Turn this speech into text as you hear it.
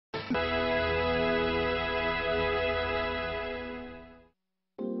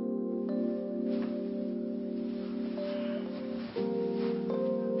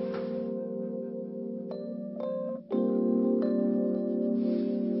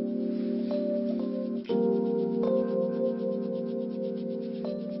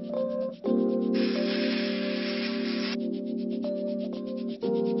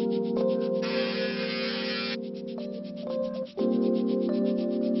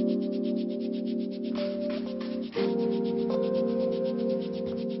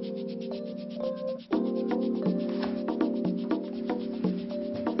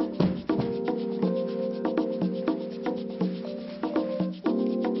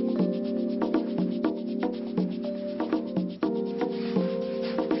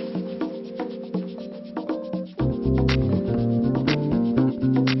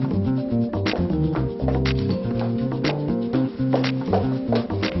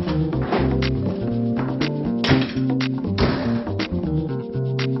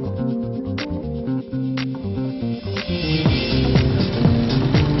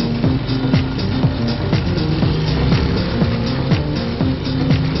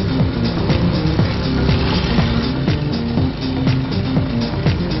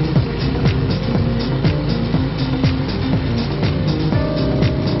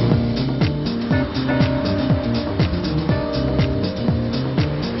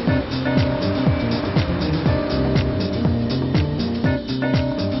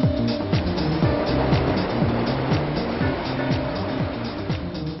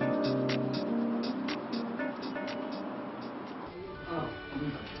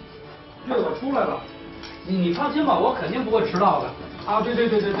对，我出来了。你放心吧，我肯定不会迟到的。啊，对。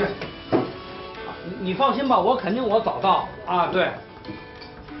你放心吧，我肯定早到。啊，对。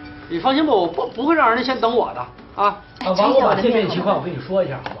你放心吧，我不会让人家先等我的。啊，完了，我把见面情况我跟你说一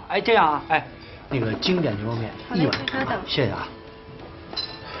下，好吧？哎，这样啊，哎，那个经典牛肉面1碗，谢谢啊。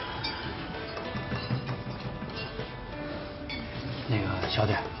那个小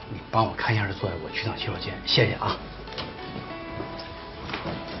姐，你帮我看一下这座位，我去趟洗手间，谢谢啊。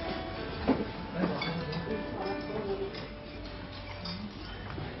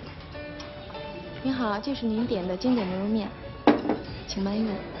您好，这是您点的经典牛肉面，请慢用。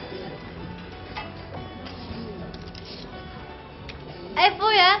哎，服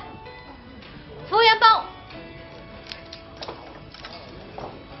务员，帮。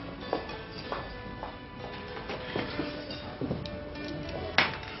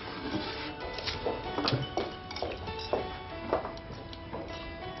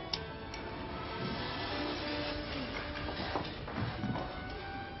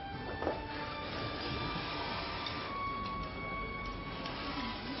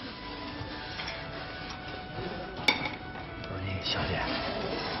小姐，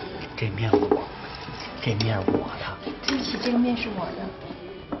这面是我的。对不起，这个面是我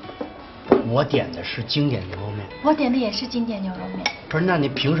的。我点的是经典牛肉面。我点的也是经典牛肉面。不是，那你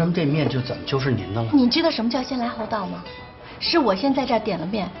凭什么这面怎么就是您的了？你知道什么叫先来后到吗？是我先在这儿点了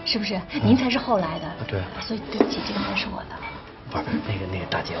面，是不是？您才是后来的。对。所以对不起，这个面是我的。不是，那个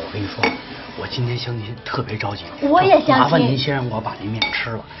大姐，我跟你说，我今天相亲特别着急。我也相亲。麻烦您先让我把那面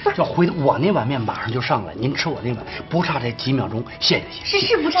吃了，就回头我那碗面马上就上来，您吃我那碗，不差这几秒钟，谢谢。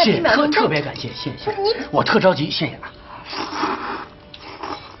是不差几秒钟，特别感谢，谢谢。不是你，我特着急，谢谢啊。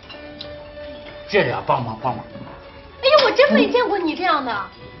谢谢啊，帮忙。哎呦，我真没见过你这样的，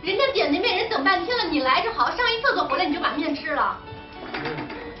人家点那面人等半天了，你来着好，上一厕所回来你就把面吃了。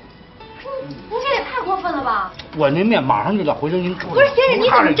您这也太过分了吧！我那面马上就得回头您吃。不是先生，你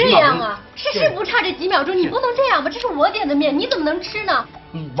怎么这样啊？是不差这几秒钟，你不能这样吧？这是我点的面，你怎么能吃呢？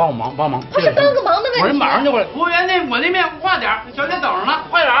帮我忙。不是帮个忙的问题。我这马上就过来。服务员，我那面快点，小姐等着呢，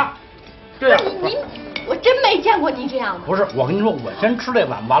快点啊！这样。我真没见过你这样的。不是，我跟你说，我先吃这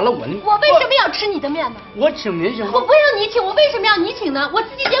碗，完了我为什么要吃你的面呢？我请您行吗？我不要你请，我为什么要你请呢？我自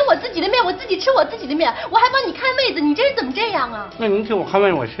己点我自己的面，我自己吃我自己的面，我还帮你看位子，你这人怎么这样啊？那您请我看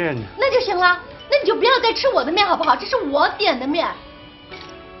位，我谢谢你。那就行了，那你就不要再吃我的面好不好？这是我点的面。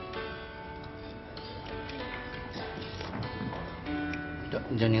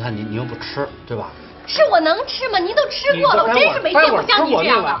就您看你又不吃，对吧？是我能吃吗？您都吃过了，我真是没见过像你这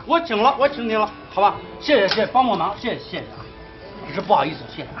样的。我请您了，好吧？谢谢，帮我忙，谢谢啊！只是不好意思，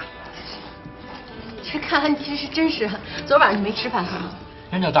谢谢啊。这看来你其实真是，昨晚你没吃饭是吗？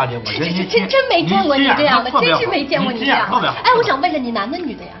真的大姐，我觉得您真没见过你这样的，真是没见过你这样的。哎，我想问问你男的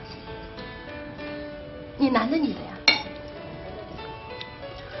女的呀？你男的女的呀？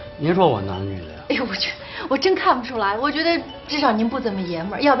您说我男的女的呀？哎呦，我真看不出来，我觉得至少您不怎么爷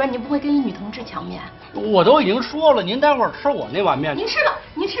们儿，要不然您不会跟一女同志抢面。我都已经说了，您待会儿吃我那碗面。您吃吧，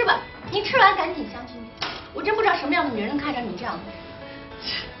您吃完赶紧相亲。我真不知道什么样的女人看上你这样的。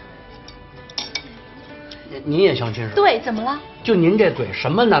您也相亲是吧？对，怎么了？就您这嘴，什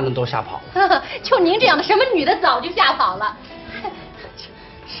么男的都吓跑。就您这样的，什么女的早就吓跑了。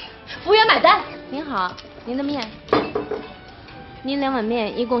服务员买单。您好，您的面。您2碗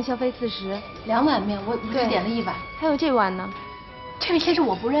面一共消费40。2碗面，我只点了1碗。还有这碗呢？这位先生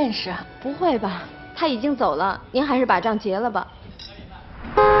我不认识。不会吧？他已经走了，您还是把账结了吧。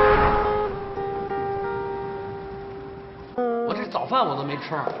我这早饭我都没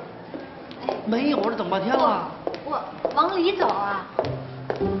吃。没有，我这等半天了。我往里走啊。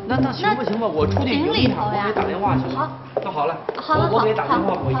那行吧，我出去迎一下，我给打电话去。好。那好嘞。好。我给打电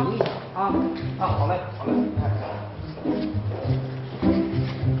话，我迎一下啊。好嘞。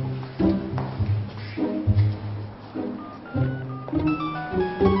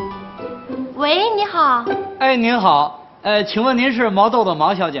喂，你好。哎，您好，请问您是毛豆的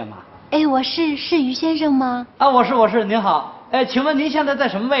毛小姐吗？哎，我是于先生吗？啊，我是，您好。请问您现在在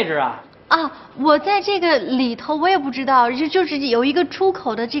什么位置啊？啊，我在这个里头，我也不知道，就是有一个出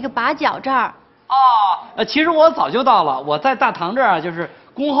口的这个把角这儿。哦，其实我早就到了，我在大堂这儿，就是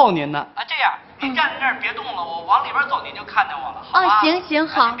恭候您呢。啊，这样，您站在这儿别动了，我往里边走，您就看见我了。哦，行，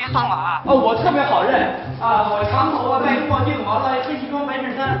好，别动了啊。哦，我特别好认啊，我长头发，戴墨镜，完了黑西装白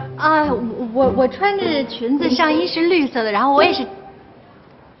衬衫。啊，我穿着裙子，上衣是绿色的，然后我也是。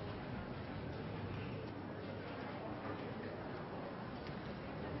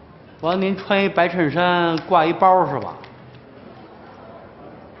完了，您穿一白衬衫，挂一包是吧？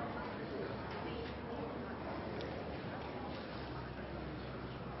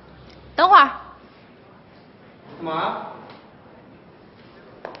等会儿。干嘛？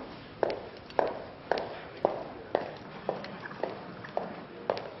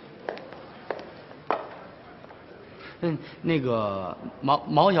那个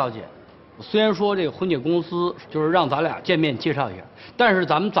毛小姐，虽然说这个婚介公司就是让咱俩见面介绍一下，但是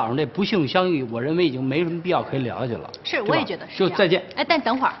咱们早上这不幸相遇，我认为已经没什么必要可以聊下去了。是，我也觉得是。就再见。哎，但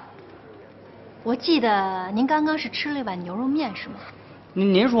等会儿，我记得您刚刚是吃了一碗牛肉面是吗？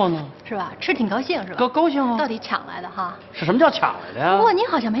您说呢？是吧？吃挺高兴是吧？高兴啊！到底抢来的哈？是什么叫抢来的呀？不过您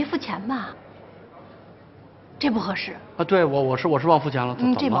好像没付钱吧？这不合适啊！对，我是忘付钱了。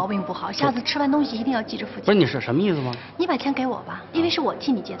这毛病不好，下次吃完东西一定要记着付钱。不是你是什么意思吗？你把钱给我吧，因为是我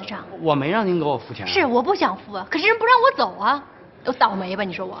替你结的账。我没让您给我付钱。是我不想付啊，可是人不让我走啊，都倒霉吧？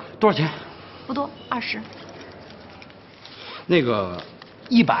你说我多少钱？不多，20。那个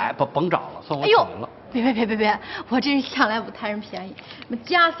100，甭找了，算我哎呦了。别！我这向来不贪人便宜，什么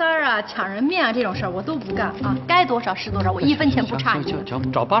加塞儿啊、抢人面啊这种事儿我都不干啊，该多少是多少，我1分钱不差你。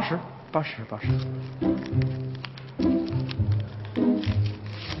行，找80。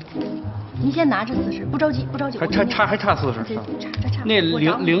您先拿着40，不着急。还差40。差。那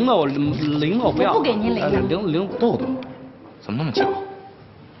零的我不要。我不给您零。豆豆，怎么那么巧？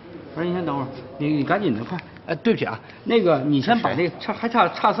不是，你先等会儿，你赶紧的，快。哎，对不起啊，那个你先把这个还差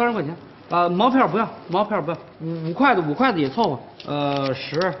30块钱。毛片不要，5块的也凑合。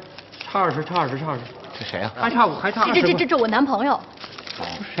10，差20。这谁啊？还差20。这我男朋友。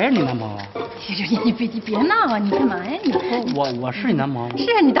谁是你男朋友？你别闹啊！你干嘛呀你？我是你男朋友。是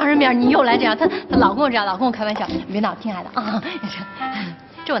啊，你当着面你又来这样，他老跟我这样，老跟我开玩笑。你别闹，亲爱的啊。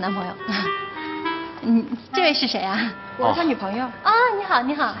这我男朋友。这位是谁啊？我是他女朋友。啊，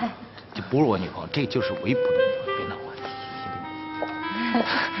你好。哎，这不是我女朋友，这就是我一普通的，别闹啊。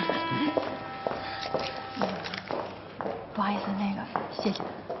不好意思，那个谢谢。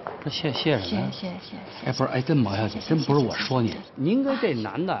不谢什么？谢。哎，不是，哎，真毛小姐，真不是我说你，您跟这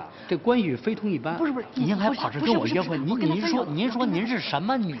男的这关系非同一般。不是，您还跑这跟我约会？您说您是什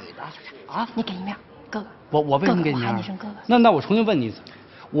么女的啊？你给一面，哥哥。我为什么给你面？我喊你声哥哥。那我重新问你一次，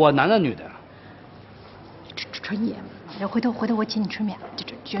我男的女的呀？纯爷们儿，回头我请你吃面，这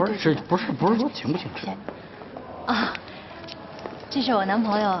绝对不是说请不请吃啊？这是我男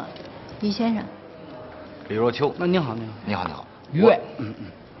朋友于先生。李若秋。那您好。于伟。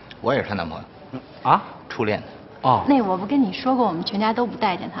我也是她男朋友。啊？初恋的。哦。那我不跟你说过，我们全家都不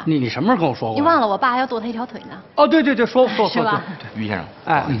待见他。你什么时候跟我说过？你忘了我爸还要剁他一条腿呢。哦，对，说是吧？于先生，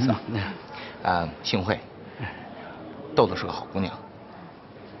不好意思啊，幸会，豆豆是个好姑娘。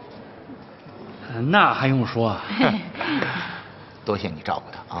那还用说啊？多谢你照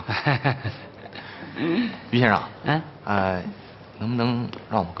顾她啊。于先生，能不能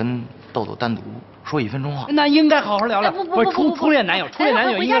让我跟豆豆单独说1分钟话？那应该好好聊聊。不是初恋男友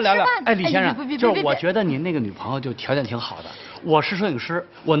应该聊聊。哎，李先生，就是我觉得您那个女朋友就条件挺好的。我是摄影师，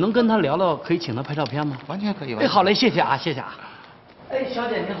我能跟她聊聊，可以请她拍照片吗？完全可以。哎，好嘞，谢谢啊。哎，小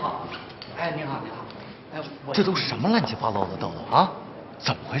姐您好。哎，您好。哎，这都是什么乱七八糟的，豆豆啊？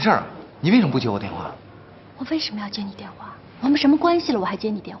怎么回事？你为什么不接我电话？我为什么要接你电话？我们什么关系了？我还接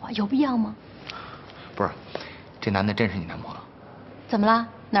你电话，有必要吗？不是，这男的真是你男朋友？怎么了？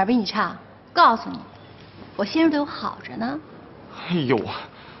哪儿比你差？告诉你，我先生对我好着呢。哎呦，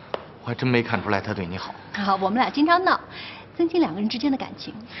我还真没看出来他对你好。好，我们俩经常闹，增进2个人之间的感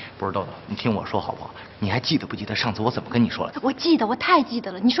情。不是豆豆，你听我说好不好？你还记得不记得上次我怎么跟你说的？我记得，我太记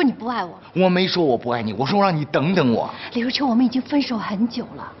得了。你说你不爱我。我没说我不爱你，我说让你等等我。李若秋，我们已经分手很久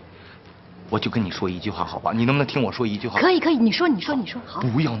了。我就跟你说一句话，好吧？你能不能听我说一句话？可以，你说，好。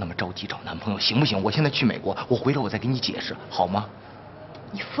不要那么着急找男朋友，行不行？我现在去美国，我回来我再给你解释，好吗？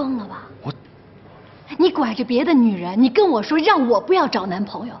你疯了吧？你拐着别的女人，你跟我说让我不要找男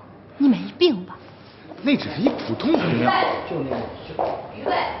朋友，你没病吧？那只是一普通朋友。于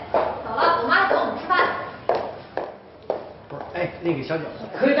伟，走了，我妈等我们吃饭。不是，哎，那个小姐，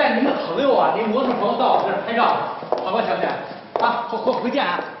可以带您的朋友啊，您模特朋友到我这儿拍照，好吧，小姐啊，回见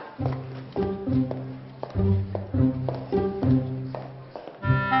啊。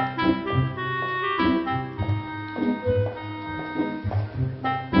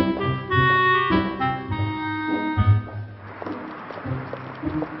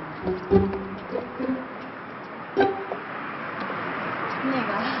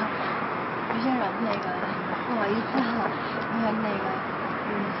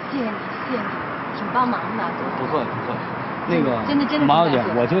帮忙的，不错。那个真的马小姐，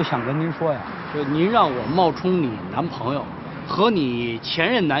我就想跟您说呀，就您让我冒充你男朋友和你前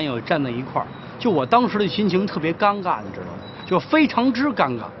任男友站在一块儿，就我当时的心情特别尴尬，你知道吗？就非常之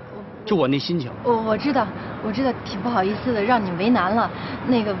尴尬，就我那心情。我知道，挺不好意思的，让你为难了。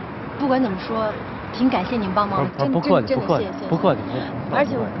那个，不管怎么说，挺感谢您帮忙的，真的谢谢。不客气。而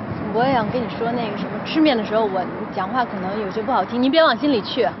且我也想跟你说那个什么，吃面的时候我讲话可能有些不好听，您别往心里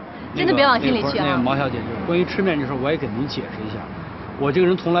去，真的别往心里去啊。那个毛小姐，就是关于吃面这事，我也给您解释一下。我这个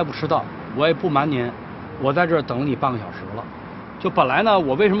人从来不迟到，我也不瞒您，我在这儿等了你半个小时了。就本来呢，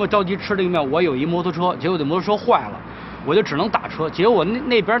我为什么着急吃这个面？我有一摩托车，结果这摩托车坏了。我就只能打车，结果我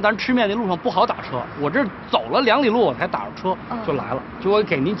那边咱吃面那路上不好打车，我这走了2里路我才打着车就来了。就我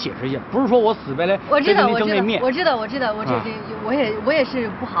给您解释一下，不是说我死背来我知道，我知道，我也是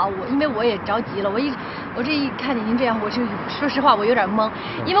不好，因为我也着急了，我这一看见您这样，我是说实话我有点懵，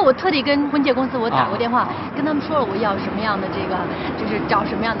因为我特地跟婚介公司我打过电话，跟他们说了我要什么样的这个，就是找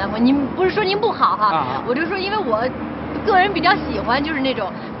什么样的男朋友。您不是说您不好哈，我就说因为我个人比较喜欢就是那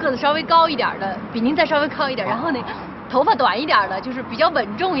种个子稍微高一点的，比您再稍微高一点，然后那头发短一点的，就是比较稳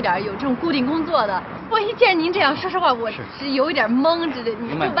重一点，有这种固定工作的。我一见您这样，说实话，我是有一点懵，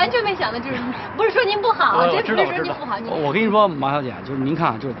你完全没想到，就是不是说您不好，真不是说您不好。我跟你说，毛小姐，就是您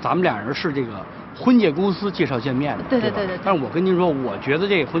看，就是咱们俩人是这个婚介公司介绍见面的，对。但是我跟您说，我觉得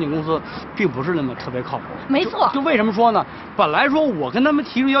这个婚介公司并不是那么特别靠谱。没错。就为什么说呢？本来说我跟他们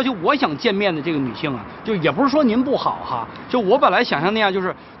提出要求，我想见面的这个女性啊，就也不是说您不好哈，就我本来想象那样，就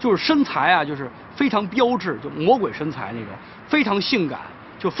是身材啊，就是非常标致，就魔鬼身材那种，非常性感。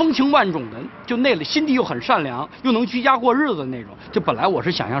就风情万种的，就那里心地又很善良，又能居家过日子那种。就本来我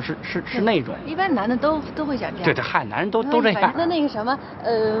是想象是那种。一般男的都会想这样。对，嗨，男人都这样。那个什么，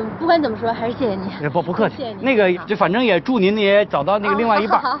不管怎么说，还是谢谢你。不客气。谢谢你。那个就反正也祝您也找到那个另外一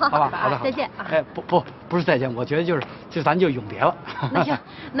半，好吧？好的。再见。哎，不是再见，我觉得就咱就永别了。那行，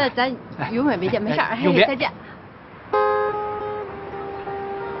那咱永远别见，没事儿。永别。再见。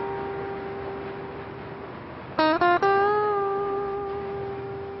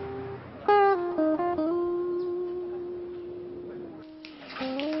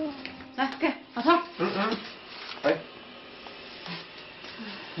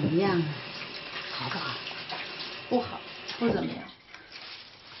怎么样啊？好不好？不好，不怎么样。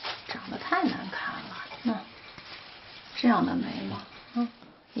长得太难看了，这样的眉毛，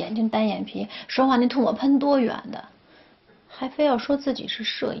眼睛单眼皮，说话那唾沫喷多远的，还非要说自己是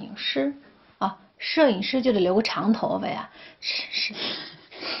摄影师啊！摄影师就得留个长头发呀，真是。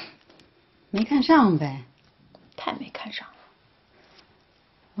没看上呗？太没看上了。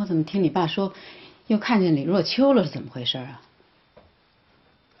我怎么听你爸说，又看见李若秋了，是怎么回事啊？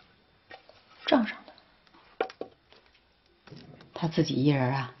账上的。他自己一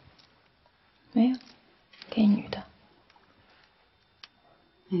人啊？没有，给女的。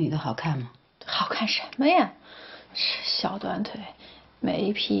那女的好看吗？好看什么呀？小短腿，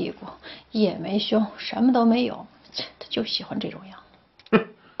没屁股，也没胸，什么都没有。他就喜欢这种样子。哼，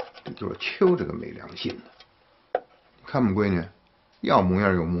李若秋这个没良心的。看我们闺女，要模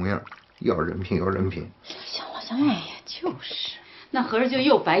样有模样，要人品有人品。行了。哎呀，就是，那合着就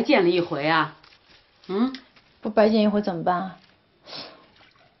又白见了一回啊？不白见一回怎么办啊？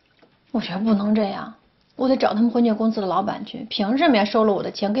我觉得不能这样，我得找他们婚介公司的老板去，凭什么呀？收了我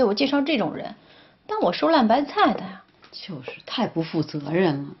的钱给我介绍这种人，当我收烂白菜的呀？就是太不负责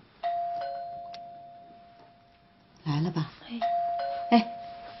任了。来了吧？哎，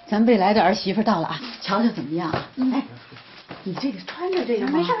咱未来的儿媳妇到了啊，瞧瞧怎么样啊？哎，你这个穿着这个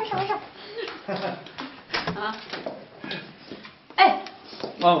吗？没事。啊。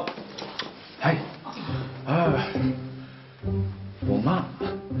我妈，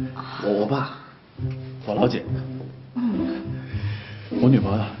我爸，我老姐，我女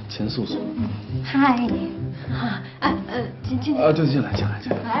朋友钱素素。嗨，进来。对，进来。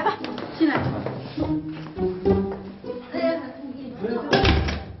来吧，进来。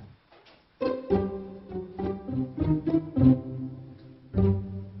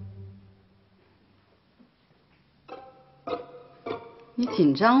你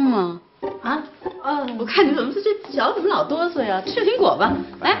紧张吗？啊？我看你怎么这脚怎么老哆嗦呀？吃苹果吧，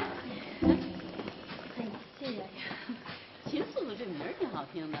来。谢谢。秦素素这名儿挺好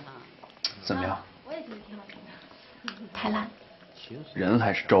听的哈。怎么样？我也觉得挺好听的。太烂。人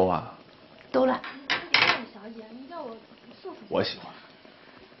还是粥啊？都烂。小姐，你叫我素素。我喜欢。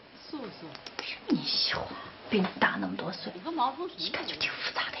素素。你喜欢？比你大那么多岁，你和毛峰一看就挺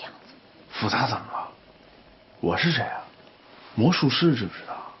复杂的样子。复杂怎么了？我是谁啊？魔术师知不知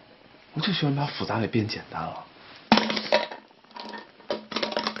道？我就喜欢把复杂给变简单了。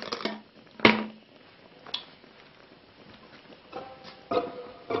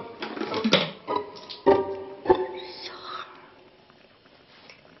小孩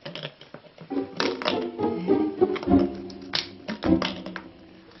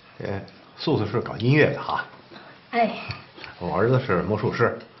素素是搞音乐的哈。哎。我儿子是魔术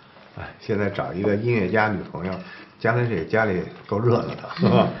师，哎，现在找一个音乐家女朋友，将来这家里够热闹的，是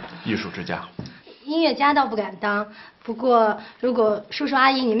吧？艺术之家。音乐家倒不敢当，不过如果叔叔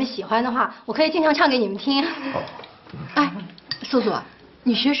阿姨你们喜欢的话，我可以经常唱给你们听。哎，素素，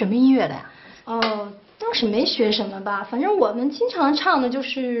你学什么音乐的呀？哦，倒是没学什么吧，反正我们经常唱的就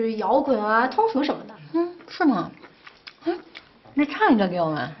是摇滚啊、通俗什么的。嗯，是吗？嗯，那唱一个给我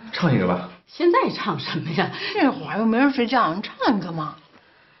们。唱一个吧。现在唱什么呀？这会儿又没人睡觉，你唱一个嘛。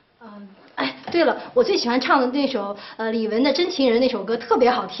哎，对了，我最喜欢唱的那首李玟的《真情人》那首歌特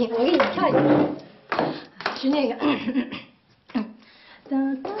别好听，我给你们跳一个，是那个。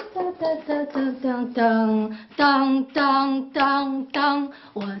当当当当当当当当当，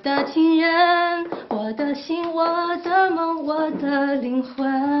我的情人，我的心，我的梦，我的灵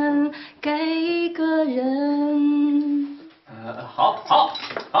魂，给一个人。好，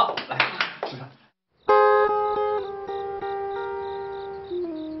来吃饭。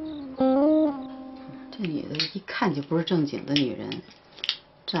这女的一看就不是正经的女人，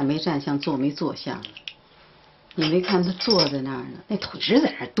站没站相，坐没坐相的。你没看她坐在那儿呢，那腿直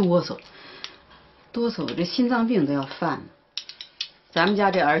在那儿哆嗦，我这心脏病都要犯了。咱们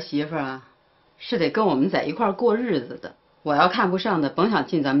家这儿媳妇啊，是得跟我们在一块儿过日子的。我要看不上的，甭想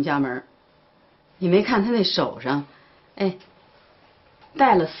进咱们家门。你没看她那手上，哎，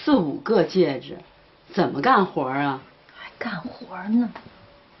戴了4、5个戒指，怎么干活啊？还干活呢？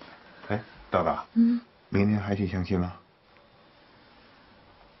哎，豆豆，明天还去相亲吗？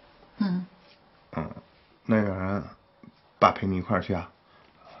那要然爸陪你一块儿去啊，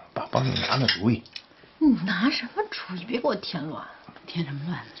爸帮你拿主意。你拿什么主意？别给我添乱！添什么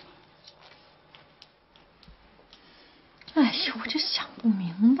乱呢？哎呦，我这想不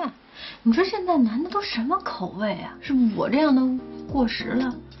明白，你说现在男的都什么口味啊？是我这样的过时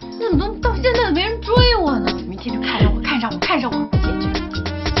了？怎么都到现在都没人追我呢？明天就看上我不解决。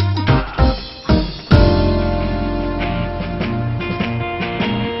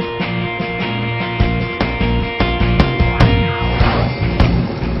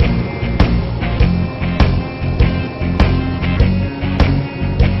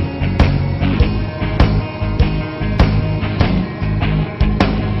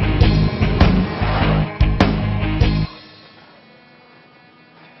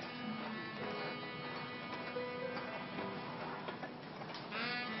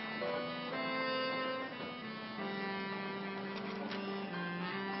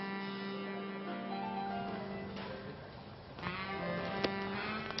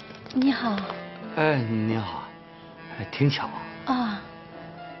你好。哎，你好，哎，挺巧啊。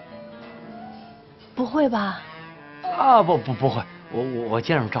不会吧？啊，不会，我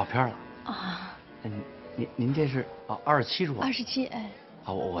见着照片了。啊。您这是27处？27，哎。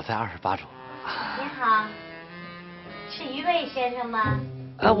啊，我在28处。您好，是于卫先生吗？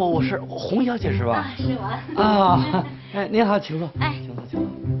哎，我是洪小姐是吧？啊，是我。啊，哎，您好，请坐。哎，请坐。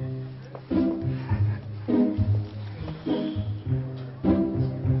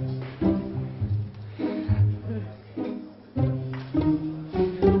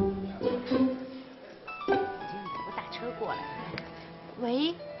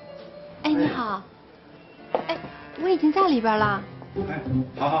喂，哎，你好，哎，我已经在里边了。哎，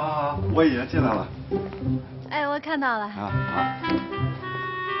好，我已经进来了。哎，我看到了。啊，好。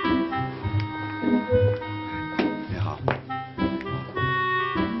你好。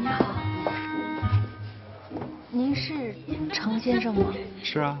你好，您是程先生吗？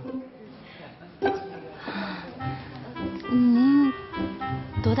是啊。您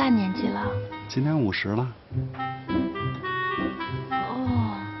多大年纪了？今年50了。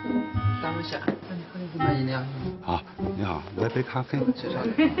好，你好，来杯咖啡。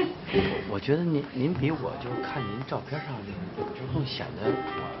我觉得您比我就是看您照片上的就更显得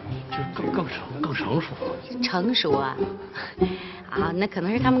就是更成熟。成熟啊？啊，那可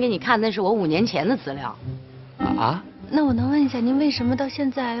能是他们给你看的是我5年前的资料。啊？那我能问一下，您为什么到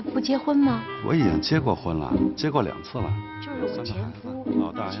现在不结婚吗？我已经结过婚了，结过2次了。就是我前夫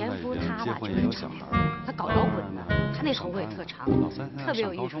他吧，就是他搞摇滚的，他那头发也特长，特别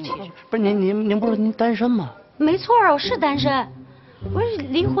有艺术气质。不是您不是您单身吗？没错啊，我是单身，不是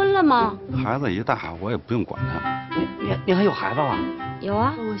离婚了吗？孩子一大，我也不用管他。您还有孩子了？有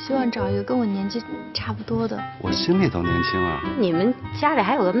啊。我希望找一个跟我年纪差不多的。我心里都年轻啊。你们家里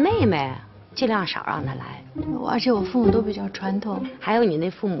还有个妹妹，尽量少让她来。而且我父母都比较传统，还有你那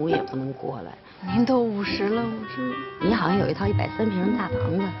父母也不能过来。您都50了，你好像有一套130平大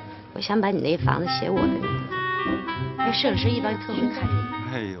房子，我想把你那房子写我的名字。那摄影师一般特会看你。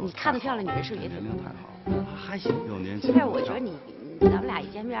哎呦，你看得漂亮女人是不是也挺年龄太好，还行，又年轻。但是我觉得咱们俩一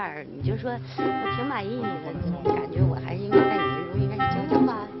见面，你就说我挺满意你的，感觉我还是应该在你心中应该是交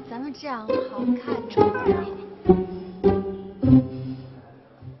吧。咱们们这样好看出一点。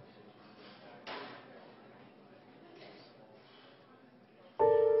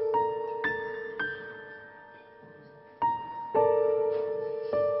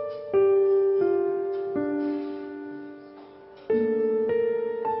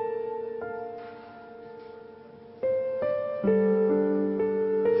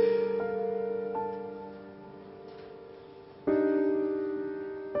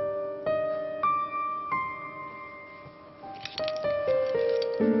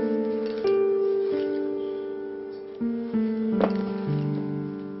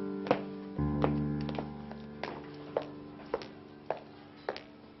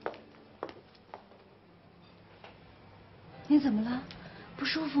你怎么了？不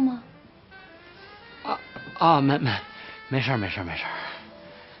舒服吗？没事。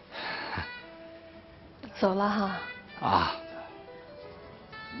走了哈。啊。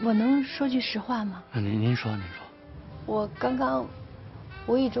我能说句实话吗？您说。我刚刚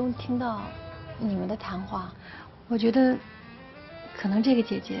无意中听到你们的谈话，我觉得可能这个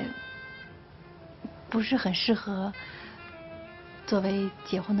姐姐不是很适合作为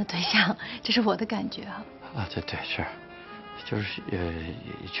结婚的对象，这是我的感觉啊。啊，对是。就是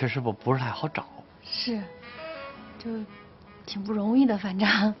确实不是太好找。是，就挺不容易的，反正。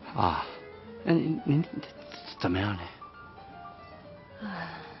啊，那您怎么样呢？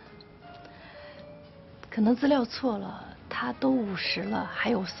可能资料错了，他都50了，还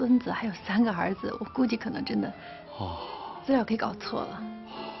有孙子，还有3个儿子，我估计可能真的。资料给搞错了。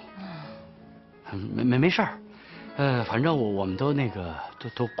没事儿，反正我们都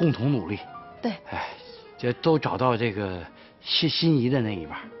都共同努力。对。哎，就都找到这个心仪的那一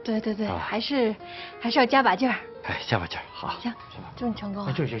半。对，还是要加把劲儿。哎，加把劲儿，好。行，祝你成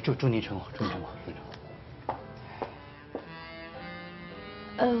功。就祝您成功，祝您成功。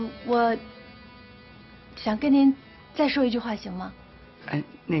我想跟您再说一句话，行吗？哎，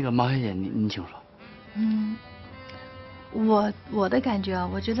那个毛小姐，您请说。我的感觉啊，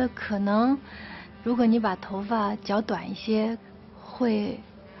我觉得可能，如果你把头发绞短一些，会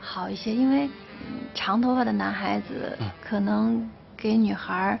好一些，因为长头发的男孩子可能给女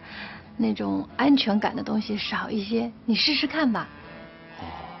孩那种安全感的东西少一些，你试试看吧。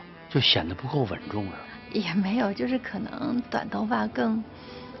就显得不够稳重是吧？也没有，就是可能短头发更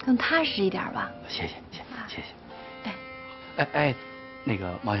踏实一点吧。谢谢。哎，那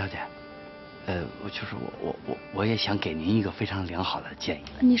个毛小姐，我也想给您一个非常良好的建议。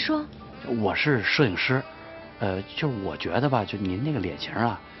你说。我是摄影师，就是我觉得吧，就您那个脸型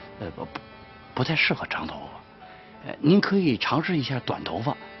啊，不太适合长头发，您可以尝试一下短头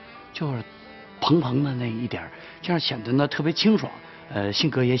发，就是蓬蓬的那一点，这样显得呢特别清爽，性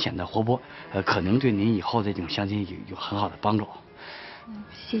格也显得活泼，可能对您以后的这种相亲有很好的帮助。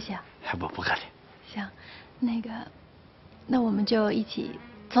谢谢。不客气。行，那我们就一起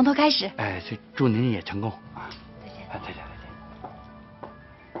从头开始。哎，祝您也成功啊！再见。再见。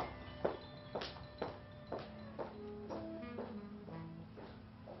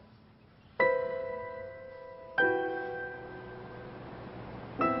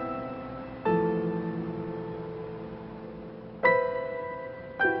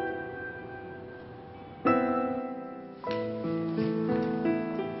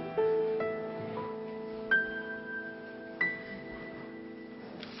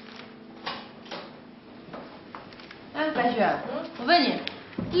白雪，我问你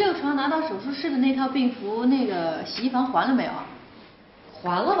，6床拿到手术室的那套病服，那个洗衣房还了没有？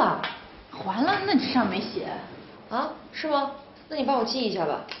还了吧？还了？那这上没写。啊？是吗？那你帮我记一下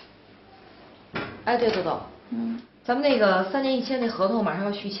吧。哎，对，豆豆，咱们那个3年1签那合同马上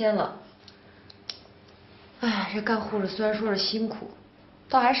要续签了。哎，这干护士虽然说是辛苦，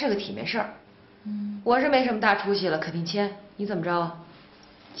倒还是个体面事儿。我是没什么大出息了，肯定签。你怎么着啊？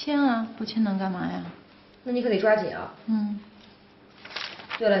签啊，不签能干嘛呀？那你可得抓紧啊。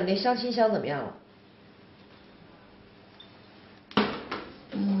对了，你那相亲相怎么样了？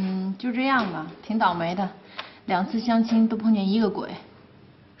就这样吧，挺倒霉的，2次相亲都碰见一个鬼。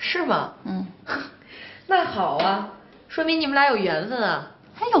是吗？那好啊，说明你们俩有缘分啊。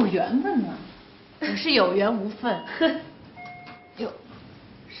还有缘分呢，我是有缘无分。哟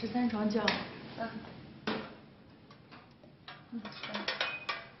，13床叫。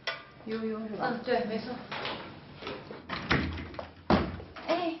悠悠是吧？对，没错。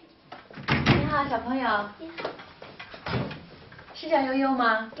哎，你好，小朋友。你好。是叫悠悠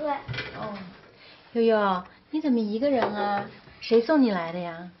吗？对。悠悠，你怎么一个人啊？谁送你来的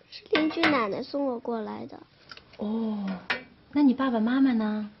呀？是邻居奶奶送我过来的。那你爸爸妈妈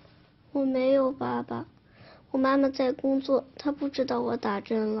呢？我没有爸爸，我妈妈在工作，她不知道我打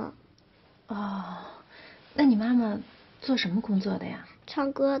针了。哦，那你妈妈做什么工作的呀？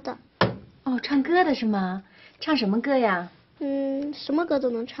唱歌的。哦，唱歌的是吗？唱什么歌呀？什么歌都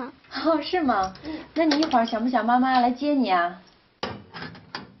能唱。哦，是吗？那你一会儿想不想妈妈来接你啊？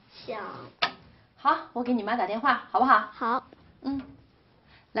想。好，我给你妈打电话，好不好？好。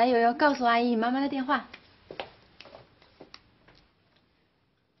来，悠悠，告诉阿姨妈妈的电话。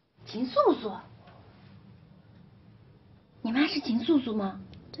秦素素。你妈是秦素素吗？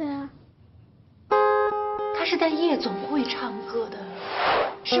对啊。她是在夜总会唱歌的，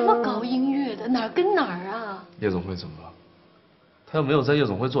什么搞音乐的，哪儿跟哪儿啊？夜总会怎么了？他又没有在夜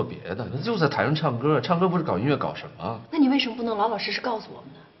总会做别的，他就在台上唱歌。唱歌不是搞音乐，搞什么？那你为什么不能老老实实告诉我们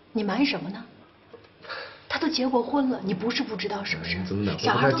呢？你瞒什么呢？他都结过婚了，你不是不知道是不是？怎么哪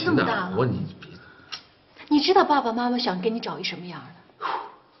小孩都这么大了，你知道爸爸妈妈想给你找一什么样的？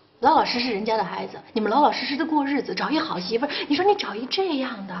老老实实人家的孩子，你们老老实实的过日子，找一好媳妇儿。你说你找一这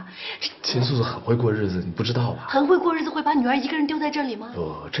样的？秦素素很会过日子，你不知道吧？很会过日子，会把女儿一个人丢在这里吗？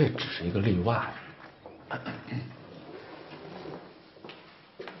不，这只是一个例外。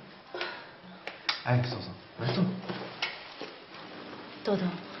哎，素素，来坐。豆豆，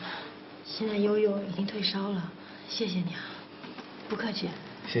现在悠悠已经退烧了，谢谢你啊，不客气。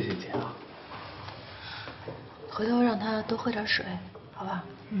谢谢姐啊。回头让他多喝点水，好吧？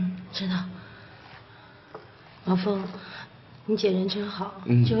知道。王峰，你姐人真好，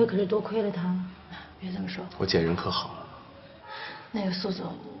这回可是多亏了她。别这么说。我姐人可好了。那个素素，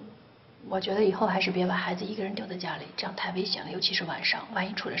我觉得以后还是别把孩子一个人丢在家里，这样太危险了，尤其是晚上，万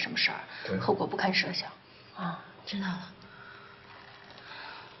一出了什么事儿，后果不堪设想。啊，知道了。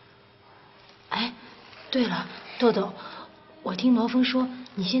哎，对了，豆豆，我听罗峰说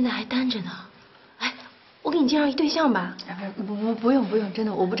你现在还单着呢。哎，我给你介绍一对象吧。不用，真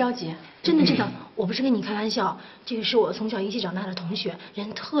的，我不着急。真的，我不是跟你开玩笑。这个是我从小一起长大的同学，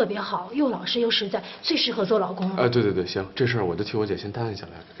人特别好，又老实又实在，最适合做老公了。哎，对，行，这事儿我就替我姐先答应下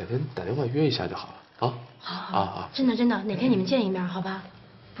来，给她打电话约一下就好了啊。好，真的，哪天你们见一面，好吧？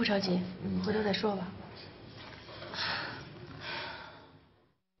不着急，回头再说吧。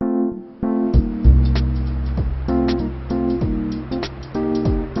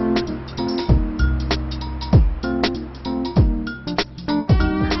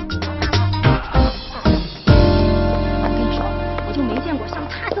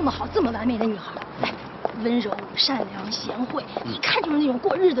这么完美的女孩，哎，温柔、善良、贤惠，一看就是那种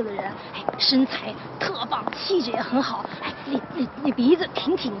过日子的人。哎，身材特棒，气质也很好。哎，那鼻子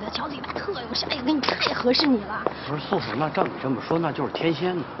挺挺的，小嘴巴特有下一个，你太合适你了。不是素素，那照你这么说，那就是天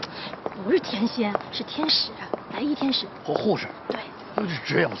仙呢。不是天仙，是天使，白衣天使。护士。对。那这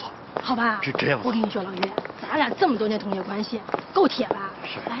职业不错。好吧。这职业不错。我跟你说，老岳，咱俩这么多年同学关系，够铁吧？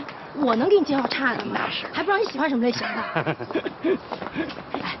是。来，我能给你介绍差的吗？那是。还不知道你喜欢什么类型的？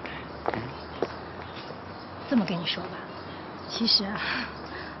哎。这么跟你说吧，其实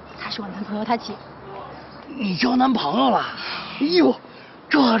他是我男朋友他姐。你交男朋友了？哎呦，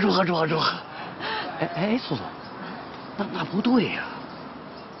祝贺！哎，素素，那不对呀，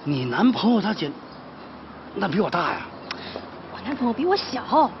你男朋友他姐，那比我大呀。我男朋友比我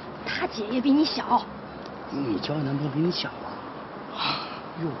小，他姐也比你小。你交的男朋友比你小啊？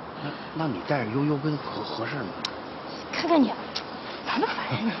哟，那你带着悠悠跟合适吗？看看你，烦不烦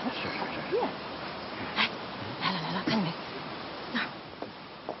呀你？是。来，看见没？那儿。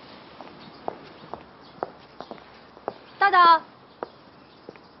大大。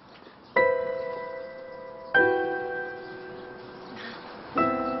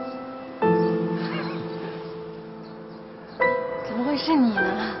怎么会是你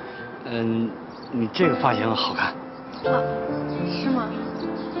呢？你这个发型好看。啊，是吗？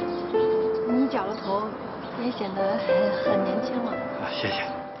你绞了头，也显得很年轻了。啊，谢谢。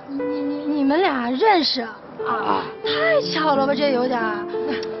你们俩认识啊？太巧了吧，这有点儿。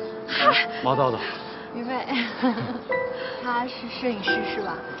嗨，毛豆豆。于飞，他是摄影师是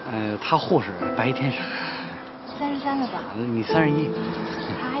吧？他护士，白衣天使。33了吧？你31。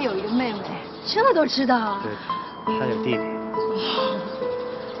他还有一个妹妹。这都知道。对，他有弟弟。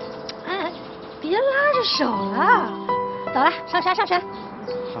哎，别拉着手了，走了，上船。上船？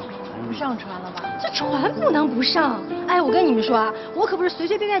不上船了吧？这船不能不上。哎，我跟你们说啊，我可不是随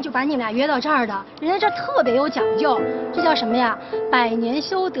随便便就把你们俩约到这儿的，人家这特别有讲究，这叫什么呀？百年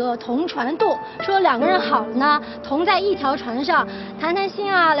修得同船渡，说两个人好了呢，同在一条船上，谈谈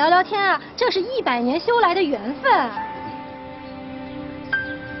心啊，聊聊天啊，这是100年修来的缘分。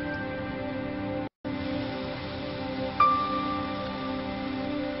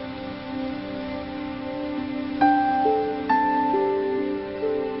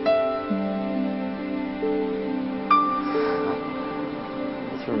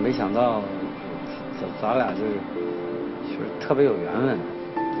没想到咱俩就是特别有缘分，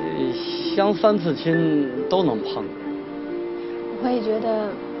相3次亲都能碰。我也觉得，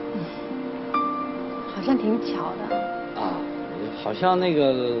好像挺巧的。啊，好像那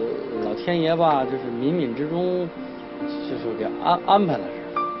个老天爷吧，就是冥冥之中，就是给安排了似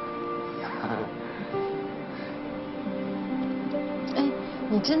的。哎，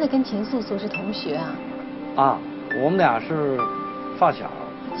你真的跟秦素素是同学啊？啊，我们俩是发小。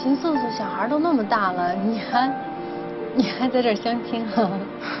秦素素小孩都那么大了，你还在这儿相亲啊？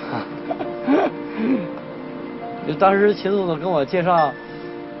就当时秦素素跟我介绍，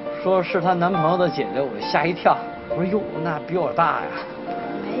说是她男朋友的姐姐，我吓一跳。我说哟，那比我大呀？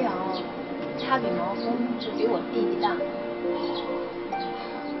没有，他比毛峰只比我弟弟大。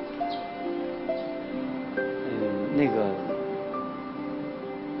那个，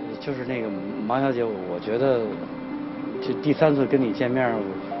就是那个毛小姐，我觉得，就第3次跟你见面，我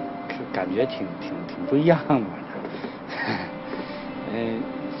感觉挺不一样的。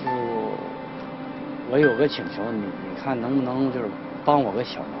就我有个请求，你看能不能就是帮我个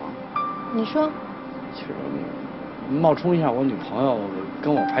小忙？你说。就是冒充一下我女朋友，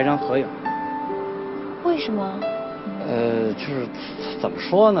跟我拍张合影。为什么？就是怎么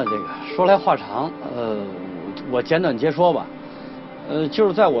说呢？这个说来话长，我简短截说吧。就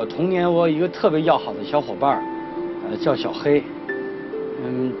是在我童年，我有一个特别要好的小伙伴，叫小黑。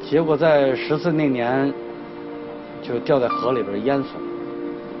结果在14那年就掉在河里边淹死了。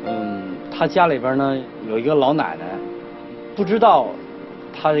他家里边呢有一个老奶奶，不知道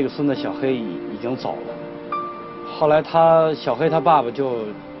他这个孙子小黑已经走了。后来小黑他爸爸就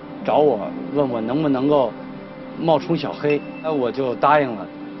找我，问我能不能够冒充小黑，那我就答应了。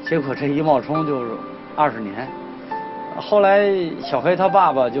结果这一冒充就是20年。后来小黑他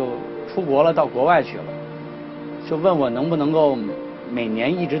爸爸就出国了，到国外去了，就问我能不能够每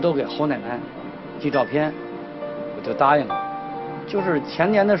年一直都给侯奶奶寄照片，我就答应了。就是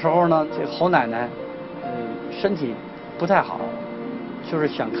前年的时候呢，这侯奶奶身体不太好，就是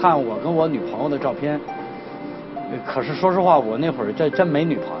想看我跟我女朋友的照片。可是说实话，我那会儿真没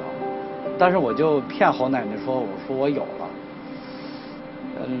女朋友，但是我就骗侯奶奶说，我说我有了。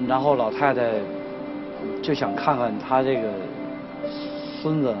然后老太太就想看看她这个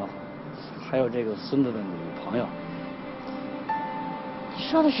孙子，还有这个孙子的女朋友。你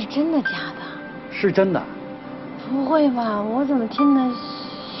说的是真的假的？是真的。不会吧？我怎么听得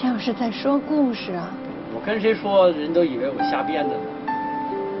像是在说故事啊？我跟谁说，人都以为我瞎编的呢。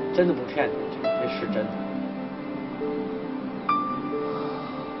真的不骗你，这是真的。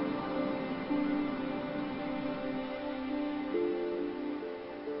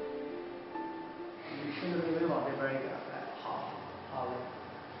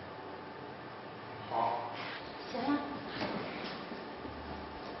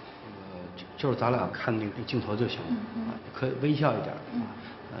就是咱俩看那个镜头就行了，可以微笑一点。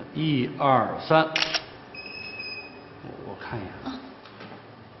1、2、3，我看一眼。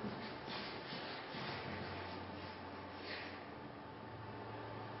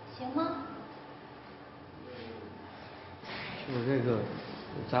行吗？就是这个，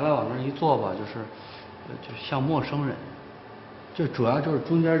咱俩往那一坐吧，就像陌生人，就主要就是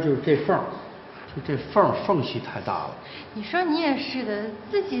中间就是这缝。就这缝隙太大了。你说你也是的，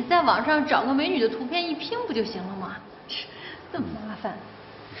自己在网上找个美女的图片一拼不就行了吗？这么麻烦。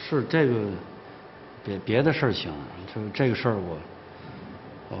是这个，别的事儿行，就是这个事儿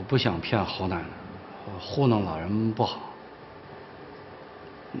我不想骗侯奶奶，糊弄老人不好。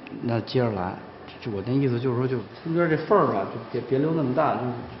那接着来，就我那意思就是说，就中间这缝儿啊，就别留那么大，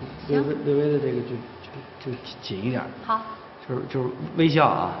就微微的这个就紧一点。好。就是微笑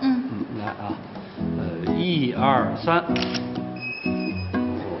啊，来啊，1、2、3，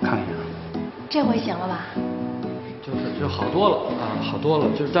我看一眼，这回行了吧？就好多了啊，好多了。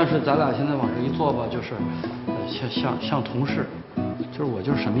但是咱俩现在往这一坐吧，就是像同事，就是我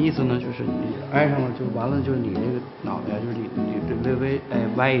就是什么意思呢？就是你挨上了就完了，就是你那个脑袋就是你微微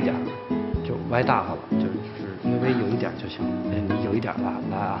歪一点，就歪大发了，就是微微有一点就行。你有一点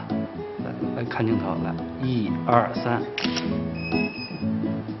来啊。来看镜头，来1、2、3，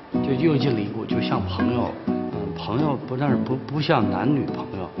就又进了一步，就像朋友，朋友不但是不像男女朋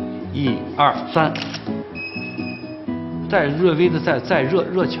友，1、2、3，再略微的再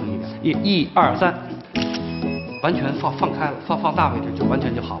热情一点，1、2、3，完全放开了，放大位置就完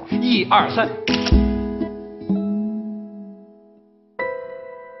全就好了，1、2、3。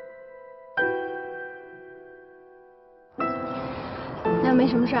那没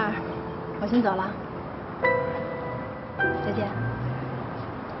什么事儿。我先走了，再见。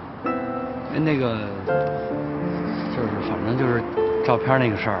那个，就是反正就是照片那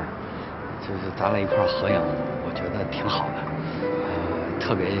个事儿，就是咱俩一块合影，我觉得挺好的，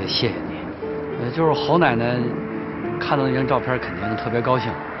特别谢谢你。就是侯奶奶看到那张照片肯定特别高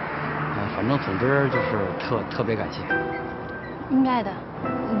兴，反正总之就是特别感谢。应该的，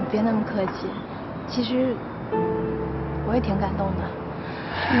你别那么客气。其实我也挺感动的，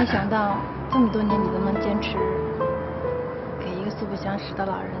没想到这么多年你都能坚持给一个素不相识的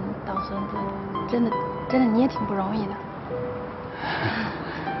老人当孙子，真的你也挺不容易的。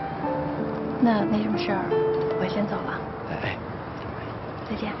那没什么事儿，我先走了。哎，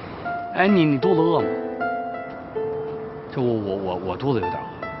再见。哎，你肚子饿吗？就我肚子有点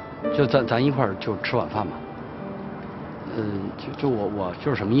饿，就咱一块儿就吃晚饭吧。就我就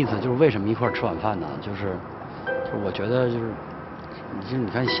是什么意思？就是为什么一块儿吃晚饭呢？就是我觉得就是你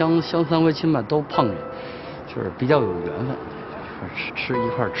看相三回亲吧都碰见，就是比较有缘分，一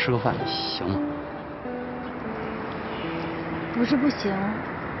块儿吃个饭行吗？不是不行，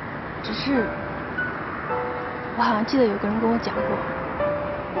只是我好像记得有个人跟我讲过，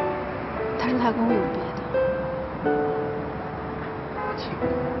他说他跟我有别的。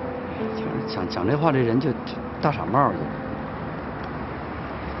讲这话这人就大傻帽。好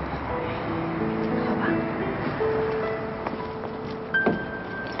吧。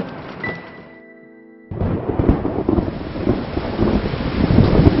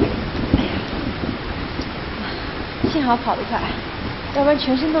幸好跑得快，要不然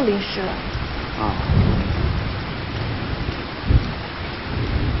全身都淋湿了。啊。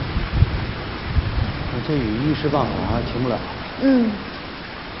这雨一时半会儿还停不了。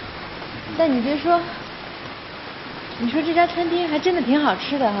但你别说，你说这家餐厅还真的挺好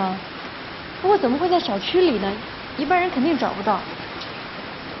吃的哈。不过怎么会在小区里呢？一般人肯定找不到。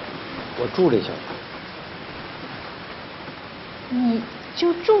我住这小区。你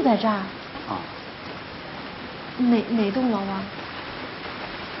就住在这儿？啊。哪栋楼啊？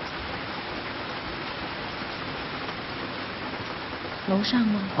楼上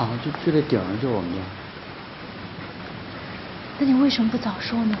吗？啊，就这顶上就是我们家。那你为什么不早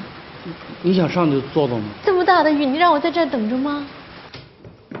说呢？你想上去坐坐吗？这么大的雨，你让我在这儿等着吗？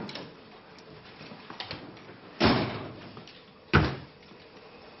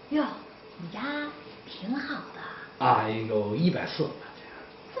哟，你家挺好的。啊，有140。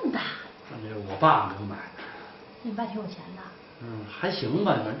这么大？这是我爸给我买的。你爸挺有钱的。还行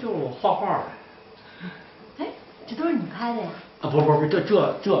吧，反正就是画画呗。哎，这都是你拍的呀？啊，不，这都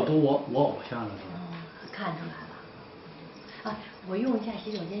我偶像的。看出来了。啊，我用一下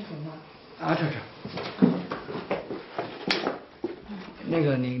洗手间行吗？啊，这。那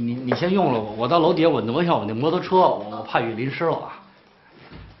个你先用了，我到楼底下我挪一下我那摩托车，我怕雨淋湿了啊。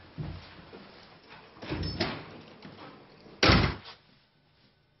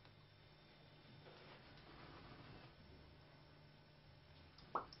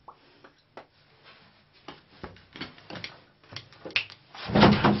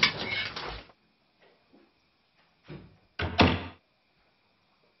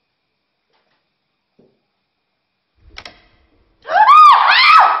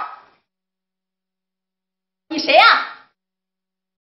你谁呀？